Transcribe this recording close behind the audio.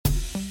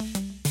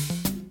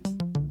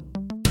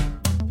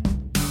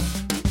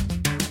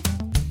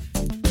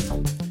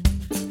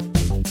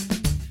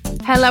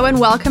Hello and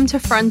welcome to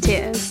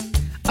Frontiers,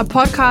 a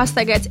podcast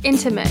that gets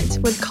intimate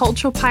with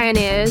cultural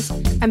pioneers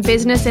and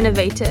business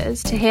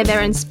innovators to hear their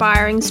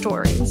inspiring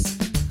stories.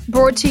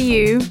 Brought to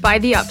you by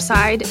the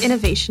Upside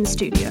Innovation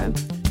Studio.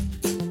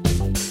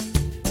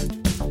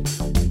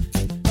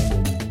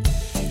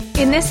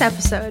 In this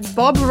episode,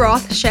 Bob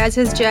Roth shares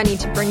his journey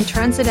to bring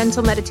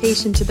transcendental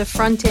meditation to the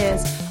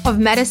frontiers of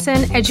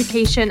medicine,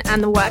 education,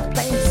 and the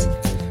workplace.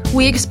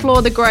 We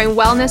explore the growing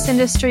wellness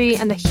industry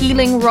and the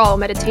healing role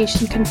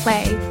meditation can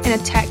play in a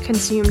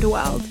tech-consumed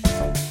world.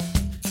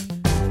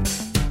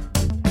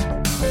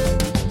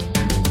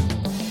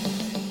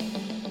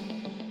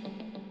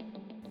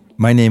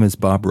 My name is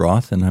Bob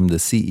Roth, and I'm the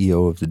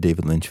CEO of the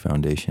David Lynch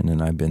Foundation,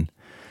 and I've been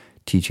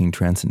teaching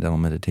transcendental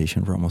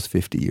meditation for almost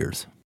 50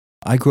 years.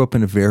 I grew up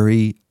in a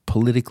very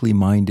politically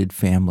minded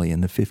family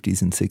in the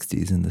 50s and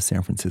 60s in the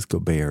San Francisco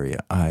Bay Area.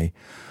 I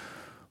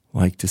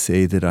like to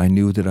say that I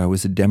knew that I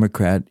was a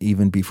Democrat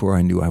even before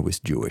I knew I was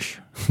Jewish,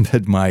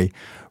 that my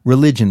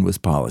religion was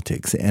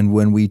politics. And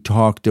when we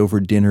talked over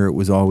dinner, it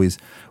was always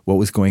what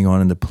was going on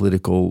in the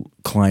political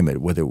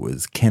climate, whether it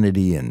was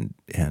Kennedy and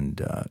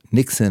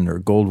Nixon or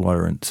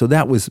Goldwater. And so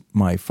that was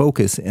my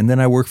focus. And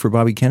then I worked for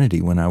Bobby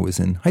Kennedy when I was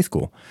in high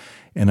school,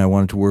 and I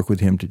wanted to work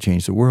with him to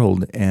change the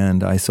world.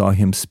 And I saw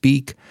him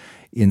speak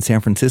in San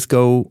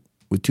Francisco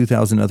with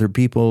 2,000 other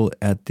people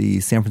at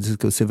the San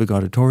Francisco Civic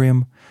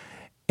Auditorium.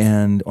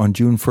 And on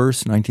June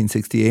 1st,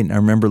 1968, and I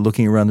remember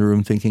looking around the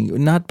room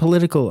thinking, not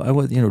political, I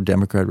was,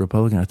 Democrat,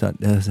 Republican. I thought,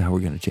 this is how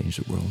we're going to change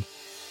the world.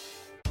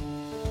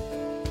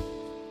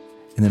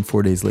 And then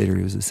 4 days later,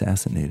 he was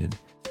assassinated.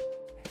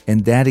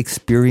 And that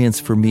experience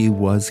for me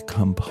was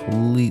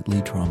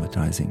completely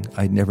traumatizing.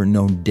 I'd never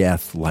known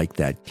death like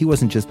that. He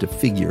wasn't just a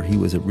figure. He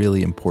was a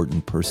really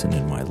important person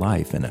in my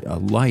life and a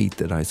light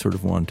that I sort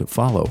of wanted to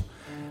follow.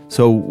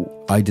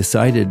 So I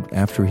decided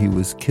after he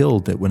was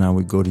killed that when I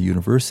would go to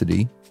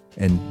university,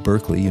 and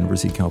Berkeley,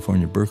 University of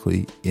California,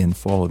 Berkeley, in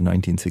fall of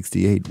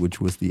 1968, which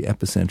was the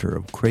epicenter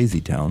of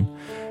Crazy Town,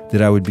 that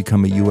I would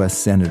become a U.S.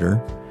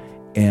 Senator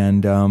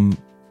and,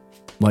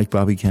 like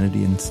Bobby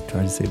Kennedy, and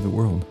try to save the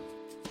world.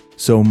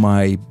 So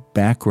my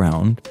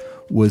background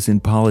was in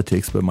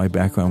politics, but my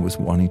background was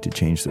wanting to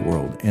change the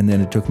world. And then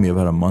it took me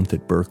about a month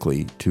at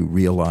Berkeley to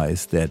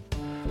realize that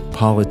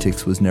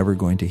politics was never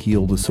going to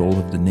heal the soul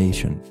of the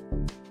nation.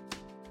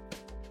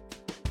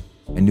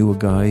 I knew a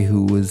guy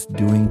who was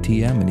doing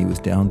TM, and he was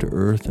down to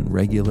earth and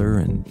regular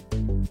and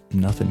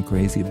nothing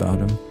crazy about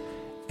him.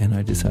 And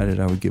I decided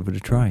I would give it a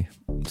try.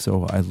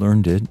 So I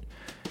learned it.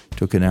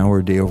 Took an hour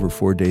a day over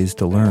 4 days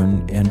to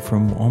learn. And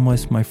from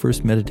almost my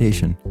first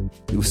meditation,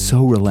 it was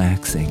so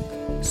relaxing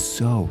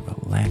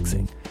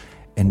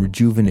and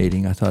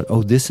rejuvenating. I thought,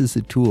 this is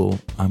the tool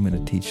I'm going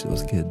to teach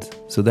those kids.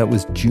 So that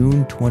was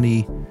June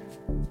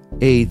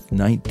 28th,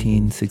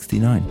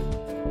 1969.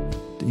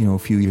 A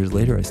few years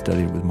later, I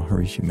studied with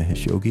Maharishi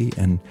Mahesh Yogi,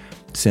 and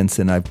since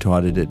then I've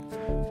taught it at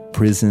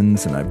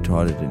prisons, and I've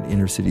taught it in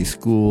inner city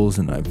schools,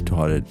 and I've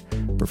taught it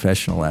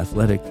professional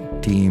athletic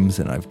teams,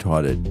 and I've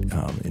taught it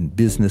in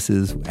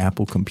businesses,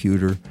 Apple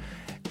Computer.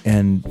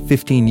 And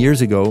 15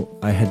 years ago,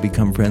 I had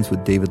become friends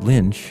with David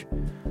Lynch,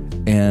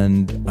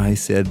 and I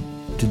said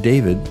to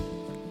David,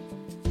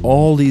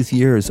 all these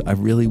years I've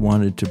really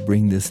wanted to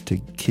bring this to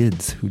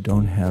kids who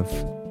don't have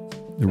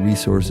the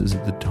resources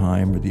at the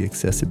time or the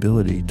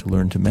accessibility to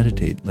learn to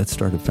meditate. Let's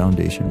start a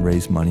foundation,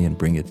 raise money, and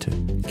bring it to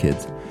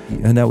kids.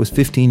 And that was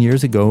 15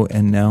 years ago,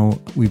 and now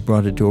we've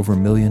brought it to over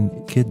 1 million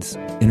kids,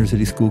 inner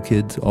city school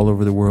kids all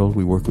over the world.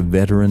 We work with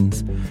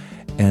veterans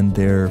and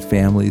their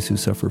families who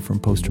suffer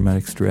from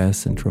post-traumatic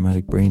stress and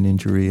traumatic brain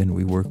injury, and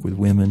we work with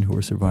women who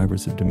are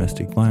survivors of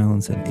domestic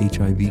violence and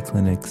HIV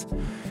clinics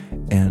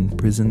and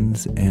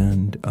prisons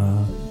and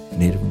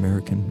Native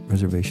American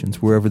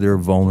reservations, wherever there are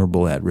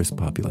vulnerable at-risk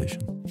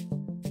populations.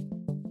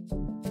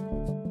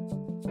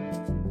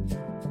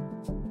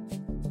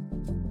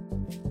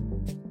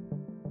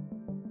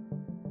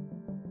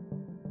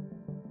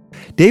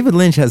 David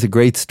Lynch has a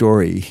great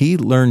story. He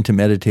learned to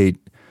meditate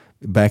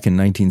back in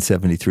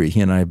 1973.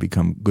 He and I have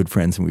become good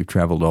friends, and we've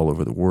traveled all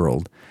over the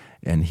world.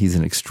 And he's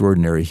an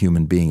extraordinary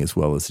human being as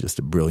well as just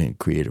a brilliant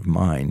creative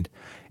mind.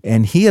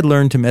 And he had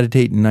learned to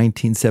meditate in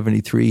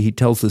 1973. He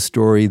tells the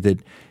story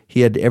that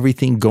he had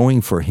everything going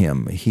for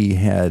him. He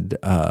had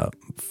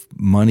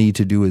money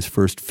to do his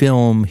first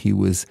film. He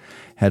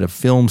had a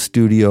film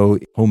studio,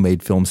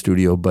 homemade film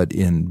studio, but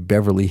in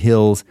Beverly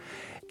Hills.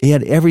 He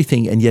had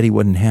everything, and yet he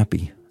wasn't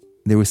happy.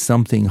 There was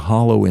something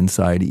hollow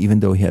inside, even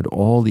though he had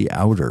all the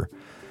outer.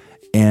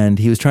 And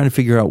he was trying to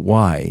figure out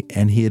why.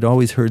 And he had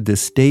always heard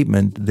this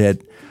statement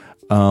that,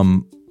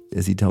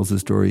 as he tells the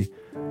story,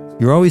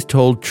 you're always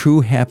told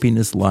true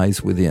happiness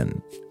lies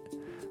within.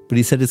 But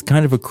he said it's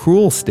kind of a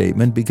cruel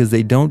statement because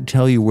they don't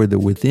tell you where the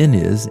within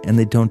is, and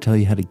they don't tell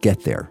you how to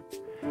get there.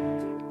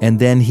 And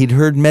then he'd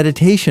heard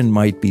meditation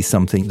might be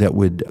something that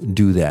would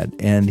do that.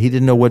 And he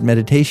didn't know what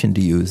meditation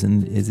to use.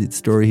 And his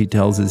story he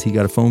tells is he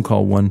got a phone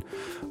call one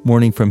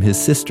morning from his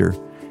sister,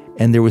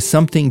 and there was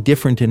something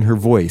different in her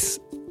voice.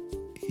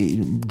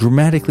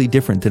 dramatically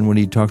different than when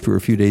he talked to her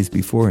a few days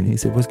before. And he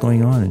said, "What's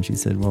going on?" And she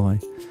said, "Well, I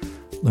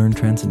learned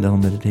transcendental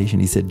meditation."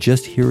 He said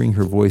just hearing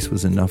her voice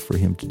was enough for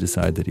him to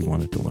decide that he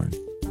wanted to learn.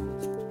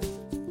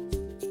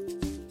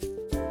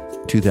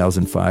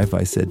 2005,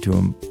 I said to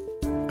him,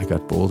 I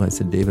got bold. I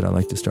said, "David, I'd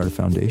like to start a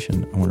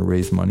foundation. I want to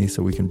raise money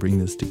so we can bring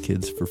this to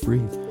kids for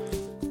free."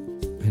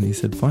 And he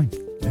said, "Fine."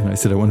 And I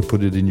said, "I want to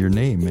put it in your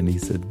name." And he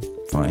said,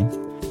 "Fine."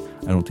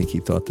 I don't think he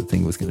thought the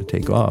thing was going to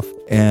take off.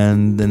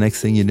 And the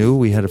next thing you knew,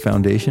 we had a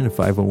foundation, a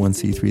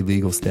 501c3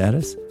 legal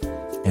status,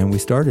 and we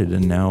started.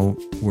 And now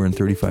we're in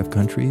 35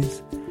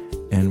 countries,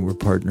 and we're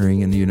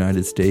partnering in the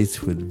United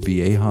States with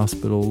VA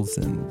hospitals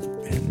and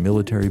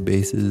military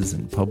bases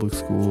and public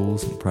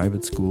schools and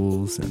private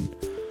schools and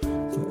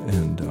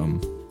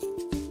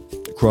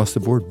across the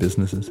board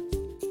businesses.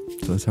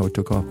 So that's how it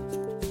took off.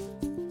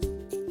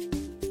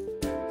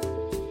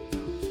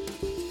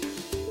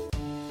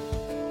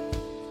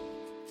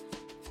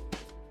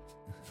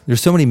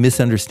 There's so many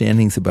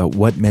misunderstandings about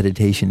what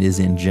meditation is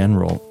in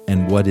general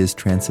and what is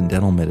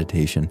transcendental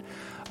meditation.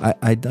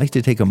 I'd like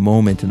to take a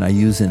moment, and I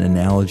use an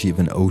analogy of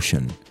an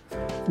ocean,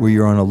 where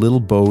you're on a little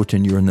boat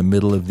and you're in the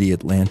middle of the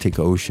Atlantic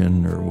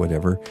Ocean or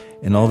whatever,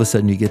 and all of a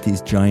sudden you get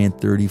these giant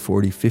 30,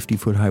 40,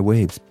 50-foot high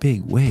waves,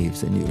 big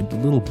waves, and you're in the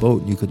little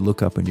boat, and you could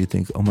look up and you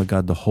think, "Oh my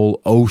God, the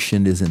whole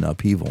ocean is in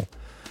upheaval."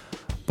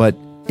 But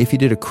if you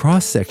did a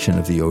cross-section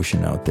of the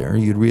ocean out there,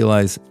 you'd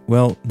realize,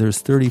 well, there's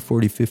 30,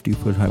 40,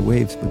 50-foot high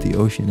waves, but the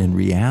ocean in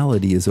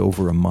reality is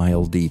over a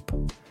mile deep.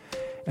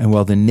 And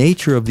while the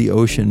nature of the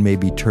ocean may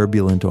be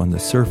turbulent on the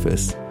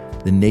surface,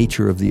 the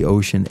nature of the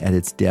ocean at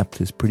its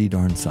depth is pretty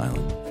darn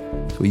silent.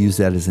 So we use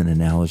that as an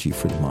analogy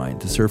for the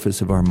mind. The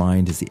surface of our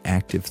mind is the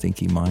active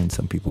thinking mind.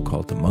 Some people call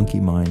it the monkey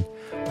mind.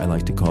 I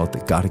like to call it the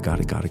gotta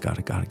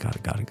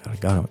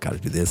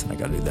do this and I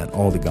gotta do that,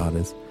 all the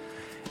gottas.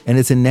 And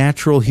it's a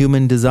natural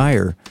human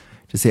desire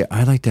to say,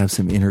 "I'd like to have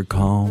some inner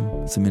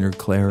calm, some inner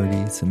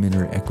clarity, some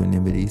inner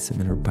equanimity,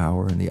 some inner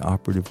power," and the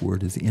operative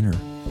word is inner.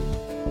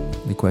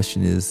 And the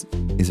question is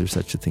there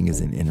such a thing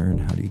as an inner,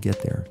 and how do you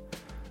get there?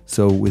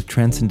 So with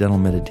transcendental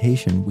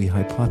meditation, we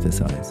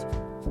hypothesize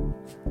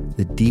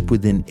that deep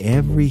within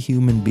every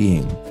human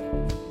being,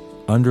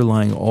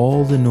 underlying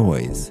all the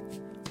noise,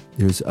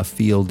 there's a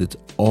field that's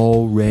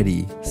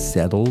already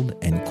settled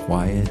and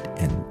quiet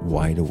and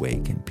wide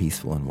awake and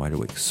peaceful and wide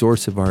awake.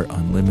 Source of our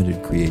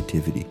unlimited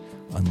creativity,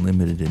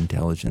 unlimited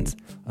intelligence,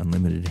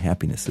 unlimited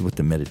happiness is what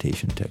the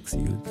meditation texts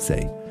you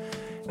say.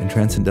 And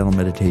transcendental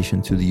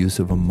meditation through the use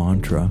of a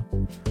mantra,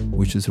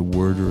 which is a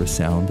word or a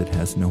sound that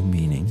has no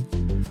meaning,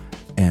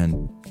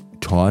 and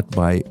taught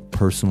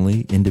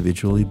personally,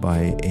 individually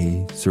by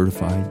a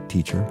certified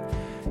teacher.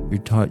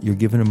 You're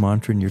given a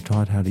mantra and you're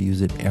taught how to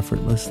use it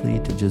effortlessly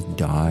to just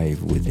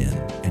dive within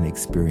and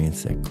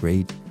experience that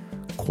great,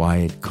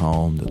 quiet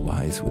calm that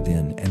lies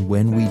within. And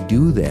when we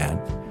do that,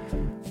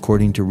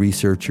 according to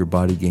research, your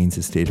body gains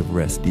a state of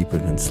rest deeper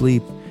than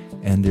sleep,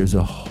 and there's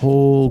a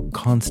whole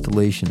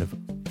constellation of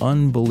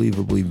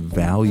unbelievably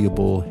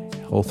valuable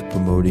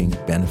health-promoting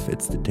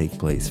benefits that take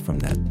place from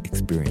that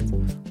experience.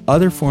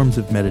 Other forms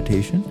of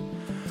meditation,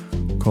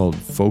 called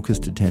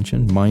focused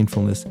attention,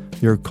 mindfulness,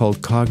 they're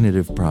called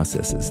cognitive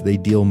processes. They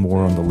deal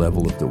more on the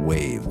level of the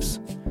waves,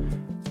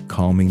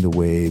 calming the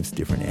waves,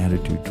 different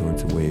attitude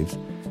towards the waves.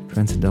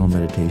 Transcendental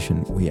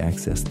meditation, we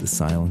access the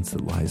silence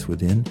that lies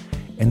within,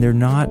 and they're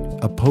not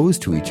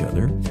opposed to each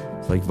other.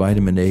 It's like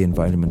vitamin A and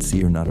vitamin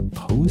C are not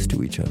opposed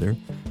to each other.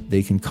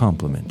 They can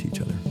complement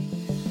each other.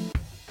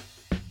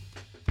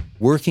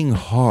 Working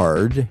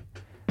hard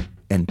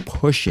and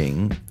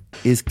pushing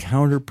is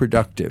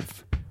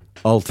counterproductive.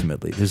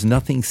 Ultimately, there's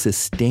nothing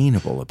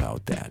sustainable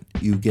about that.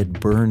 You get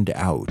burned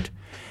out.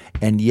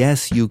 And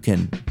yes, you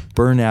can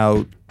burn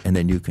out and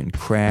then you can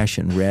crash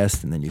and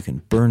rest, and then you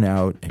can burn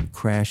out and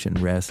crash and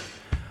rest.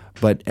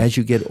 But as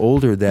you get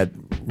older, that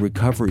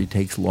recovery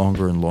takes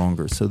longer and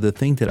longer. So the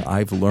thing that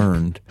I've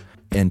learned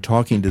and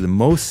talking to the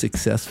most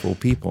successful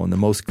people and the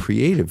most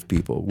creative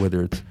people,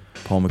 whether it's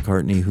Paul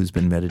McCartney, who's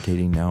been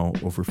meditating now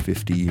over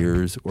 50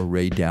 years, or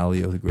Ray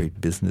Dalio, the great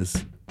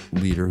business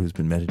leader who's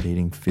been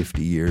meditating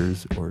 50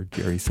 years, or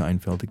Jerry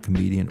Seinfeld, the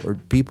comedian, or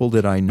people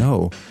that I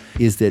know,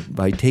 is that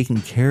by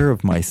taking care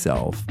of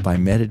myself, by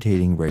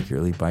meditating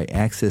regularly, by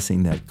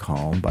accessing that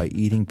calm, by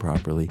eating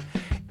properly,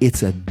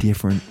 it's a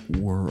different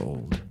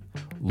world.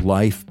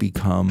 Life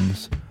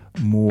becomes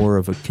more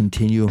of a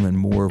continuum and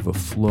more of a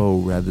flow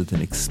rather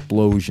than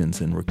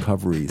explosions and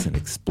recoveries and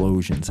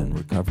explosions and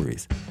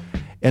recoveries.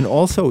 And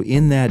also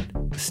in that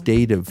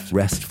state of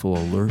restful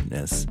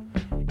alertness,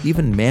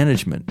 even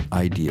management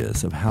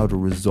ideas of how to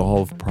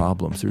resolve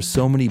problems. There's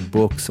so many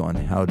books on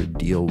how to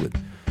deal with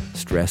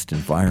stressed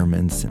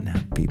environments and how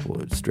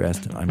people are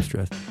stressed and I'm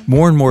stressed.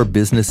 More and more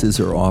businesses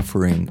are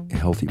offering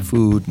healthy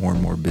food. More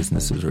and more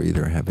businesses are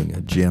either having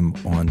a gym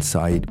on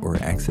site or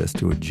access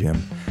to a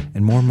gym.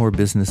 And more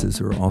businesses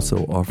are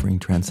also offering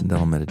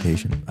transcendental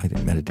meditation. I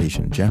think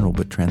meditation in general,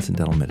 but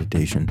transcendental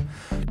meditation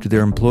to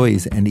their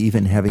employees, and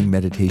even having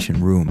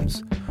meditation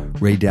rooms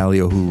Ray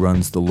Dalio, who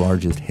runs the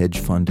largest hedge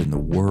fund in the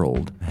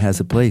world,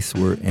 has a place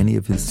where any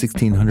of his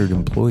 1,600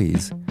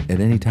 employees at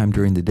any time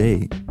during the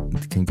day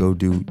can go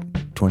do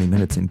 20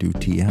 minutes and do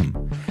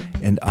TM.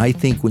 And I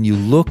think when you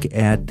look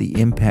at the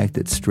impact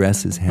that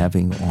stress is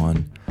having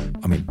on,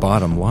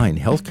 bottom line,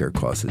 healthcare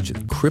costs is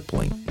just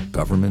crippling.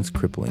 Governments,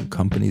 crippling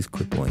companies,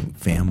 crippling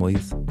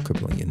families,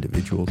 crippling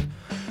individuals.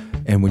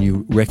 And when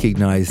you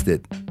recognize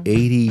that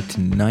 80 to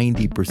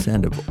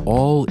 90% of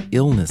all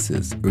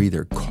illnesses are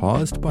either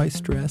caused by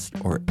stress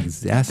or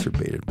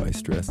exacerbated by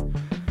stress,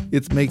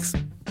 it makes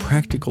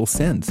practical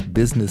sense,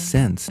 business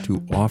sense,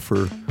 to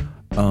offer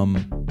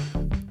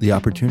the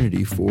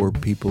opportunity for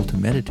people to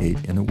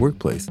meditate in the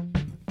workplace.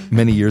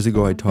 Many years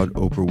ago, I taught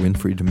Oprah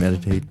Winfrey to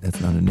meditate. That's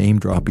not a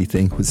name-droppy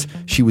thing.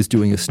 She was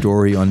doing a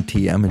story on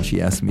TM, and she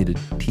asked me to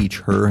teach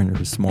her and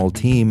her small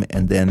team,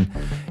 and then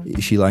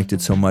she liked it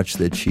so much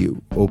that she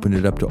opened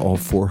it up to all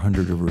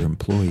 400 of her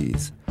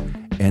employees.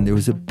 And there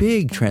was a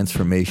big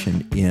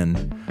transformation in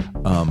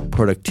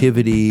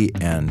productivity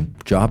and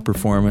job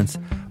performance.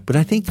 But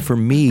I think for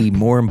me,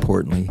 more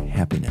importantly,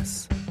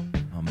 happiness,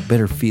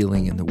 better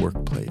feeling in the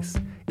workplace.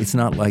 It's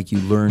not like you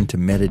learn to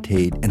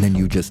meditate and then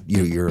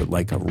you're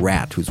like a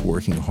rat who's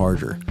working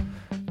harder.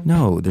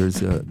 No,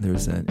 there's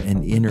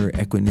an inner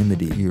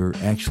equanimity. You're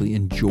actually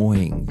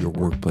enjoying your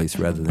workplace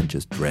rather than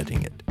just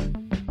dreading it.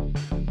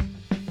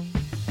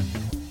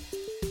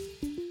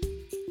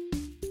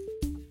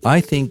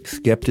 I think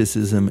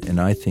skepticism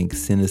and I think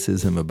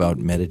cynicism about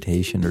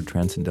meditation or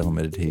transcendental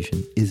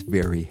meditation is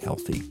very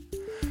healthy.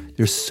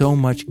 There's so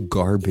much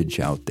garbage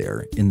out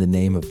there in the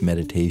name of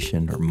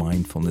meditation or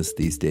mindfulness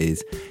these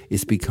days.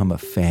 It's become a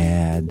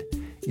fad.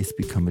 It's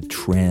become a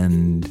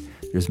trend.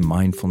 There's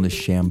mindfulness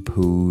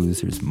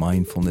shampoos. There's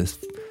mindfulness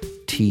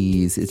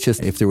teas. It's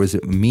just, if there was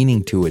a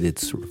meaning to it,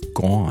 it's sort of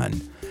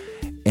gone.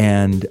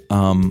 And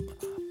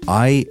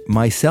I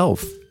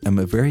myself am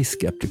a very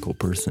skeptical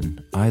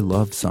person. I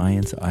love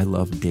science. I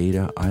love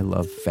data. I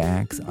love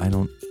facts. I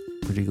don't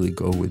particularly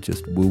go with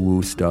just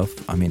woo-woo stuff.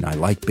 I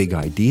like big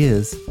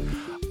ideas.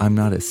 I'm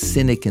not a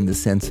cynic in the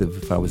sense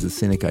of if I was a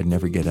cynic, I'd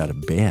never get out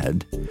of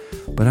bed.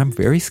 But I'm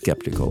very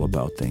skeptical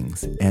about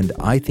things. And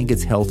I think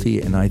it's healthy,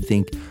 and I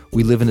think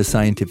we live in a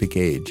scientific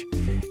age.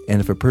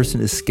 And if a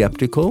person is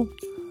skeptical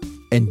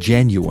and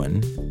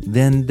genuine,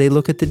 then they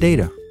look at the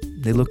data.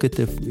 They look at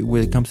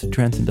when it comes to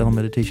transcendental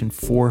meditation,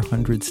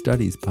 400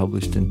 studies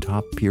published in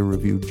top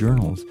peer-reviewed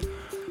journals.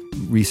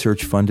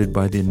 Research funded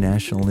by the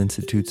National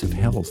Institutes of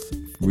Health,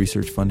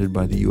 research funded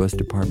by the U.S.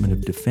 Department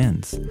of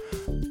Defense,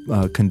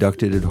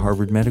 conducted at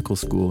Harvard Medical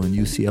School and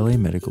UCLA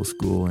Medical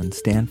School and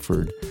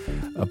Stanford,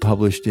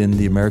 published in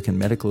the American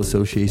Medical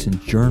Association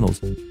journals.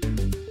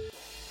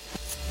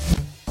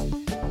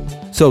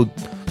 So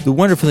the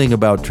wonderful thing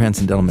about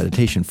transcendental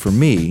meditation for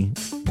me,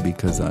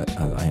 because I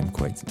am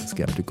quite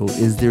skeptical,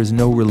 is there's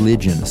no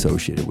religion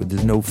associated with it.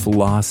 There's no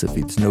philosophy.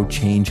 There's no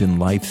change in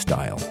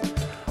lifestyle.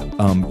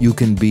 You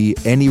can be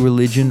any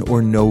religion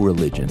or no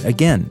religion.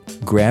 Again,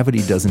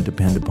 gravity doesn't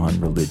depend upon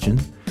religion.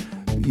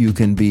 You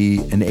can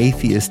be an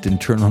atheist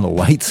and turn on a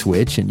light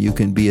switch, and you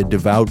can be a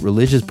devout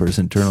religious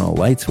person, turn on a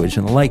light switch,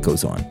 and the light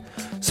goes on.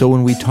 So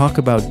when we talk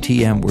about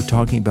TM, we're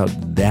talking about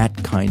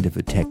that kind of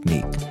a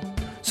technique.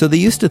 So they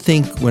used to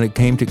think when it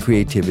came to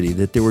creativity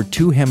that there were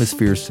two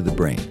hemispheres to the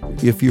brain.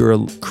 If you're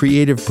a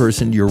creative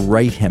person, your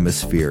right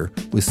hemisphere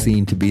was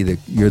seen to be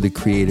you're the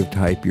creative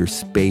type, you're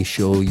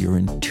spatial, you're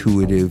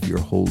intuitive, you're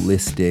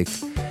holistic.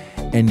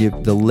 And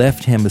the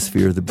left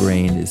hemisphere of the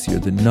brain is you're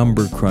the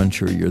number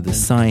cruncher, you're the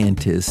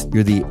scientist,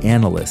 you're the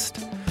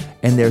analyst.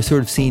 And they're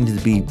sort of seen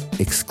to be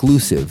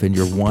exclusive and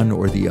you're one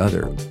or the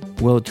other.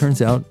 Well, it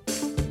turns out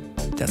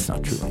that's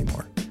not true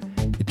anymore.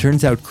 It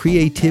turns out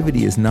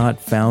creativity is not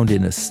found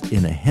in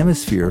a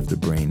hemisphere of the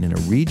brain, in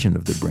a region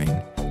of the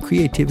brain.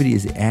 Creativity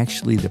is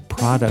actually the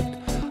product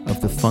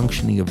of the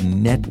functioning of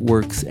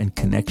networks and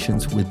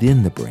connections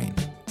within the brain.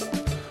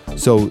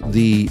 So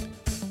the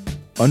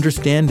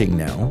understanding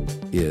now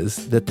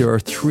is that there are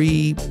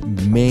three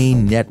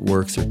main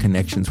networks or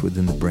connections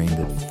within the brain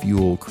that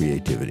fuel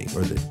creativity,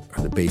 or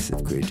are the base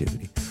of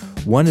creativity.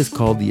 One is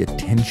called the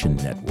attention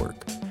network.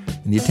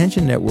 And the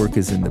attention network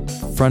is in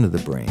the front of the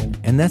brain,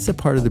 and that's the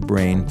part of the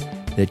brain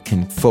that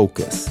can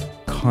focus,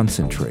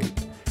 concentrate,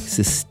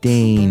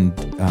 sustain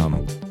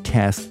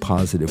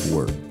task-positive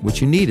work, which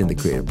you need in the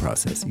creative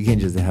process. You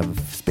can't just have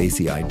a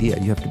spacey idea.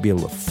 You have to be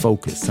able to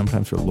focus,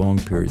 sometimes for long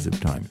periods of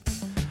time.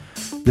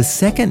 The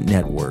second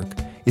network,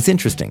 it's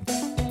interesting.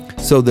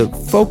 So the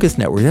focus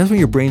network, that's when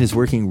your brain is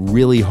working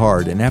really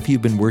hard, and after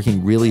you've been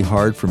working really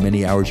hard for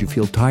many hours, you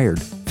feel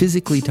tired,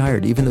 physically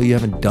tired, even though you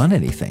haven't done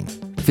anything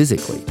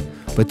physically.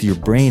 But your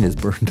brain has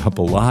burned up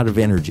a lot of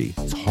energy.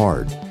 It's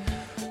hard.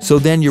 So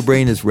then your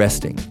brain is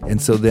resting. And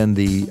so then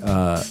the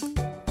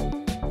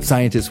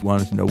scientists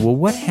wanted to know, well,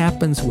 what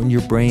happens when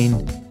your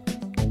brain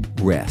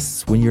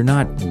rests, when you're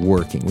not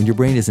working, when your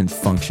brain isn't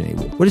functioning?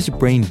 What does your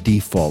brain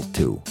default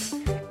to?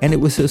 And it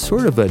was a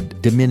sort of a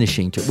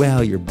diminishing to,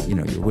 well,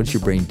 what's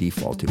your brain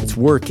default to? It's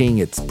working,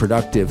 it's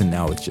productive, and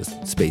now it's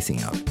just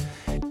spacing out.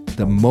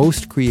 The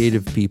most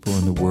creative people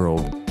in the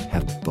world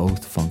have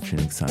both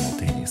functioning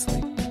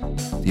simultaneously.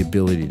 The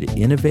ability to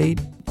innovate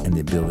and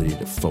the ability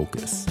to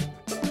focus.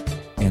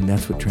 And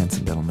that's what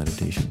transcendental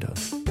meditation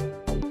does.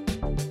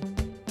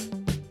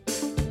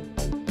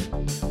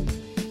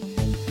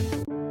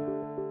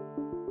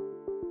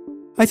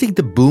 I think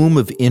the boom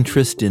of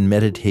interest in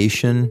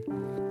meditation,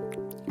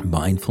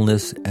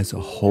 mindfulness as a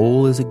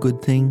whole is a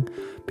good thing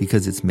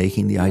because it's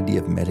making the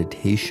idea of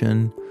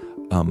meditation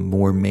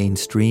more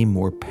mainstream,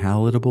 more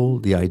palatable.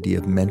 The idea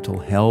of mental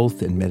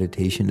health and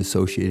meditation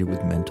associated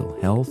with mental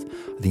health,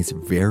 I think it's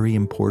very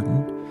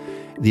important.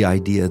 The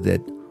idea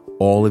that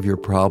all of your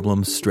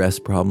problems, stress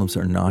problems,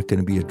 are not going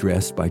to be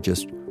addressed by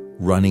just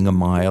running a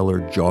mile or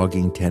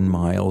jogging 10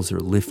 miles or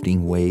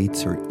lifting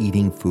weights or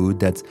eating food.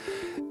 That's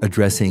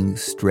addressing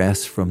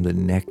stress from the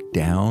neck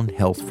down,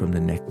 health from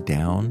the neck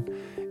down.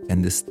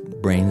 And this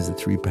brain is a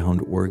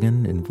 3-pound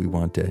organ, and we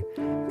want to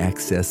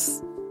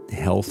access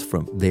health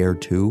from there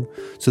too.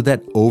 So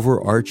that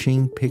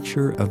overarching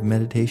picture of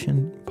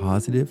meditation,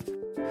 positive.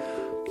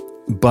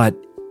 But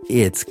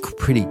it's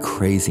pretty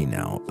crazy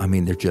now. I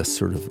mean, they're just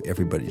sort of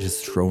everybody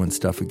just throwing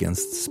stuff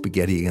against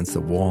spaghetti against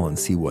the wall and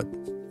see what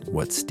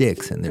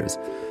sticks. And there's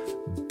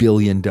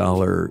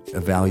billion-dollar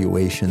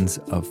evaluations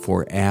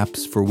for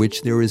apps for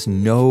which there is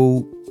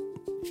no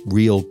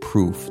real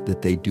proof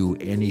that they do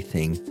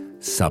anything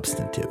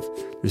substantive.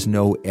 There's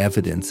no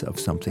evidence of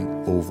something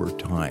over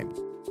time.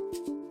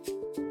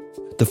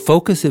 The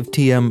focus of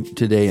TM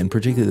today, and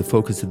particularly the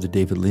focus of the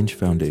David Lynch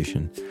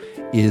Foundation,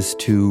 is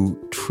to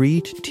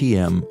treat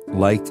TM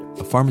like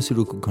a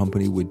pharmaceutical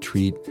company would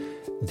treat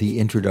the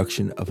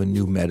introduction of a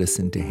new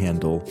medicine to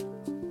handle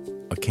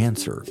a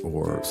cancer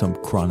or some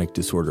chronic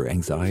disorder,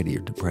 anxiety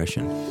or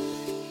depression.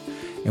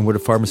 And what a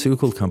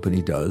pharmaceutical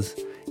company does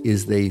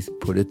is they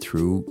put it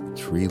through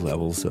 3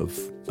 levels of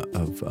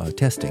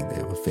testing. They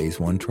have a phase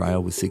 1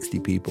 trial with 60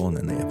 people, and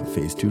then they have a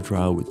phase 2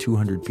 trial with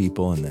 200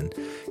 people, and then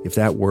if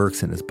that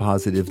works and is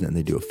positive, then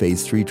they do a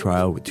phase 3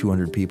 trial with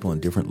 200 people in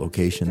different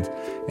locations.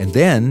 And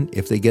then,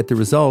 if they get the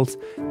results,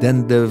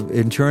 then the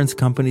insurance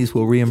companies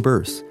will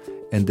reimburse,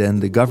 and then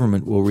the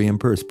government will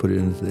reimburse, put it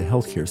into the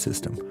healthcare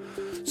system.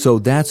 So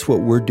that's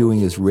what we're doing,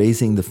 is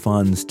raising the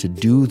funds to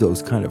do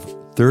those kind of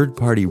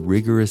third-party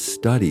rigorous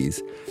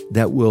studies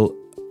that will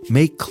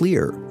make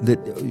clear that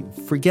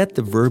forget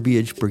the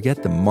verbiage,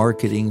 forget the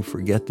marketing,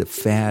 forget the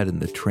fad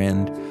and the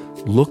trend.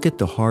 Look at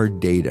the hard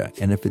data.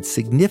 And if it's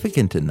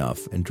significant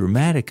enough and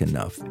dramatic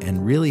enough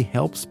and really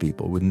helps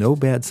people with no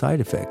bad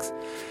side effects,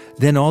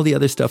 then all the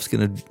other stuff's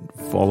going to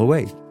fall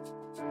away.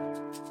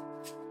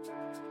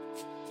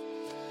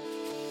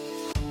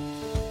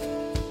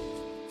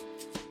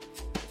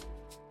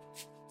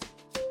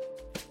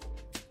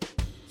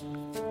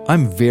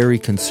 I'm very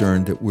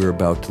concerned that we're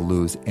about to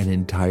lose an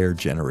entire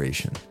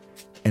generation.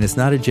 And it's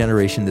not a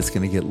generation that's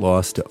going to get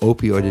lost to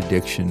opioid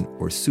addiction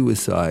or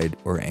suicide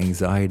or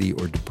anxiety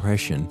or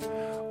depression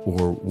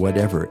or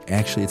whatever.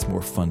 Actually, it's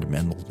more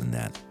fundamental than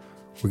that.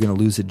 We're going to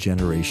lose a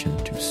generation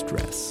to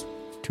stress,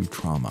 to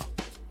trauma.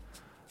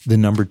 The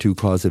number 2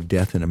 cause of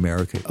death in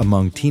America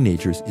among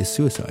teenagers is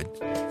suicide.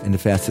 And the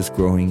fastest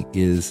growing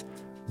is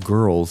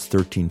girls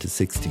 13 to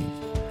 16.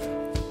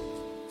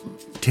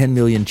 10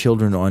 million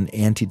children on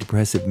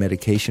antidepressive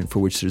medication for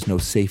which there's no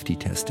safety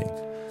testing.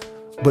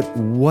 But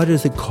what are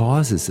the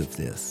causes of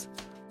this?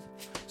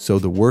 So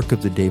the work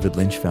of the David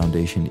Lynch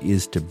Foundation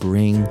is to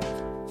bring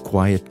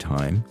quiet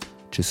time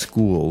to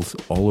schools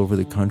all over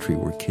the country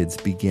where kids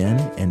begin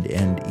and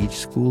end each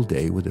school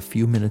day with a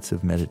few minutes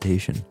of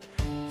meditation.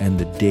 And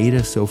the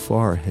data so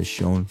far has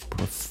shown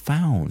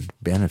profound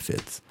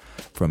benefits,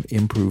 from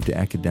improved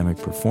academic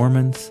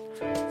performance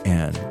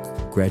and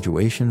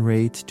graduation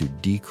rates to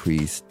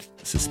decreased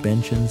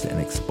suspensions and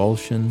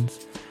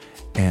expulsions.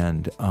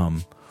 And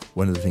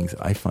one of the things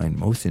I find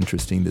most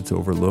interesting that's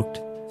overlooked,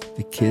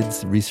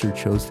 research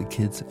shows the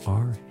kids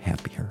are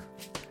happier.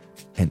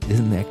 And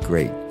isn't that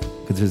great?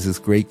 Because there's this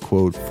great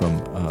quote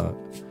from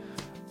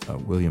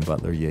William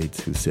Butler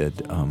Yeats who said,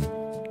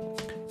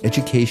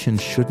 education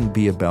shouldn't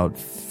be about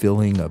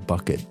filling a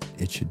bucket.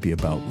 It should be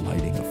about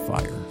lighting a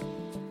fire.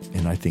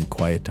 And I think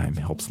quiet time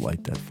helps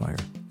light that fire.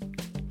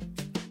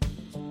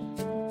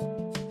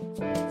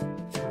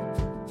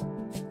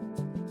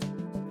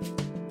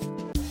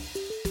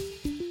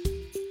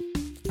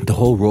 The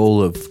whole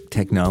role of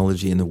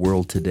technology in the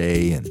world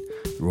today and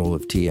the role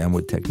of TM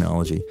with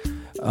technology.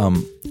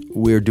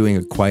 We're doing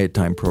a quiet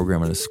time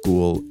program in a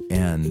school,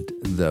 and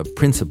the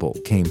principal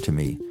came to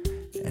me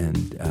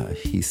and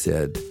he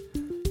said,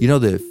 you know,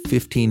 the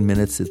 15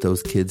 minutes that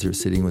those kids are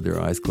sitting with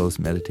their eyes closed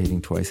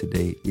meditating twice a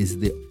day is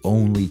the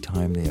only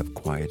time they have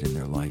quiet in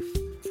their life,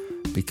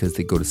 because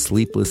they go to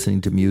sleep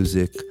listening to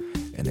music,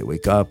 and they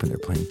wake up and they're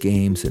playing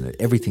games, and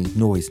everything's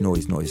noise.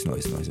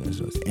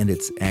 And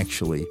it's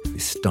actually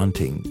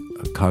stunting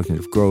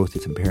cognitive growth.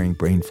 It's impairing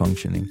brain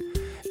functioning.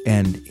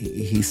 And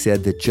he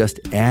said that just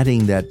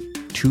adding that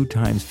 2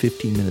 times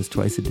 15 minutes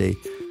twice a day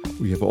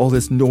where you have all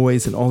this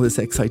noise and all this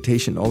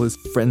excitation, all this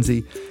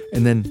frenzy,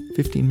 and then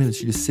 15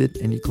 minutes you just sit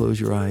and you close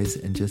your eyes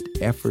and just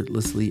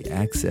effortlessly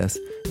access,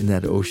 in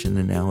that ocean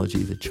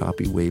analogy, the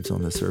choppy waves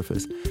on the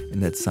surface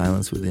and that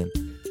silence within.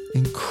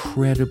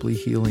 Incredibly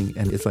healing,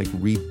 and it's like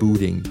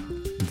rebooting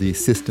the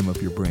system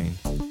of your brain.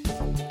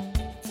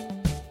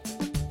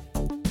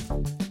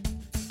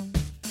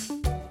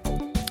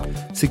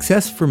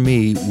 Success for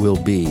me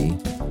will be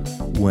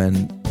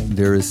when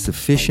there is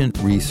sufficient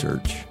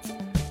research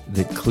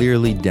that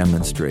clearly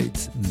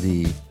demonstrates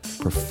the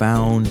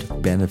profound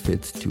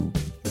benefits to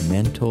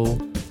mental,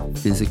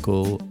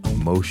 physical,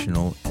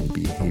 emotional, and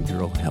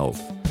behavioral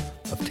health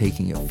of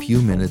taking a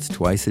few minutes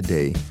twice a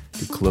day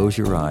to close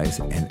your eyes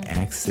and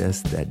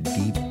access that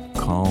deep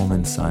calm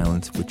and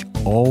silence which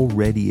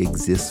already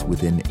exists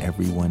within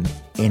everyone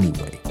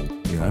anyway.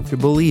 You don't have to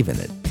believe in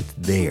it. It's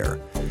there.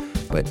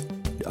 But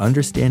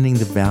understanding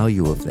the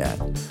value of that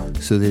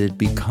so that it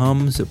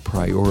becomes a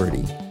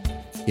priority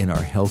in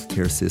our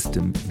healthcare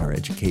system, in our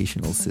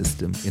educational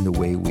system, in the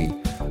way we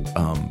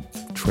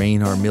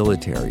train our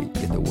military,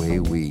 in the way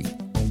we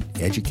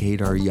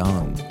educate our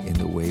young, in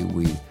the way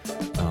we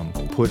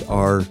put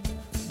our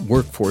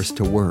workforce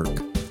to work.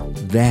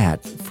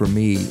 That, for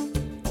me,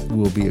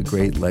 will be a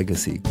great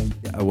legacy.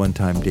 One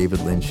time, David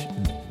Lynch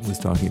was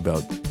talking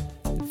about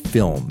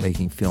film,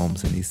 making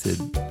films, and he said,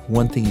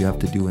 one thing you have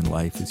to do in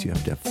life is you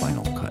have to have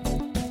final cut.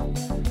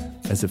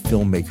 As a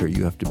filmmaker,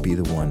 you have to be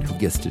the one who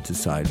gets to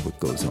decide what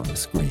goes on the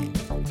screen.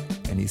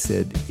 And he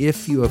said,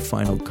 if you have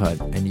final cut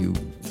and you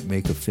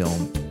make a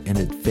film and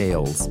it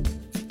fails,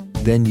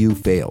 then you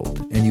failed,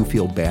 and you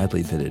feel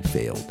badly that it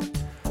failed.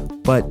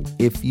 But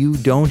if you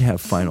don't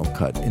have final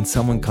cut and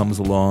someone comes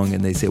along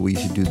and they say, well, you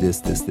should do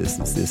this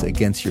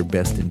against your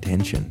best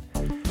intention,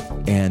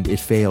 and it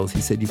fails,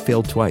 he said, you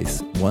failed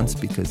twice. Once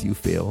because you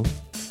failed,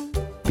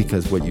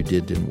 because what you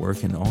did didn't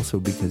work, and also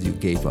because you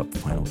gave up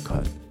final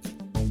cut.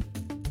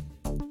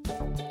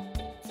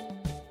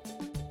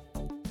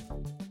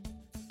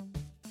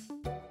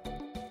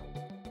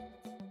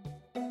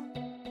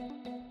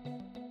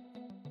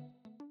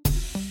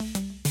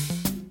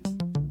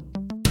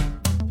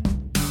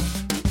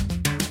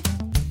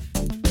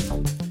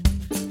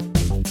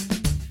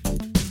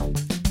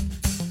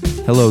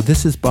 Hello,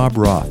 this is Bob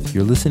Roth.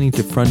 You're listening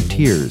to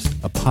Frontiers,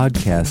 a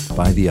podcast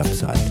by The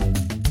Upside.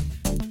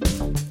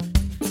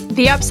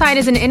 The Upside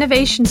is an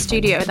innovation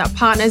studio that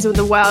partners with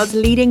the world's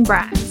leading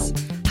brands,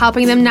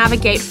 helping them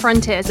navigate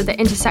frontiers at the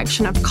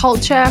intersection of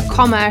culture,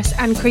 commerce,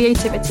 and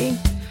creativity.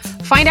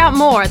 Find out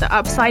more at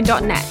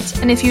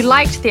theupside.net. And if you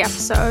liked the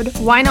episode,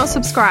 why not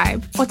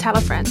subscribe or tell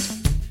a friend?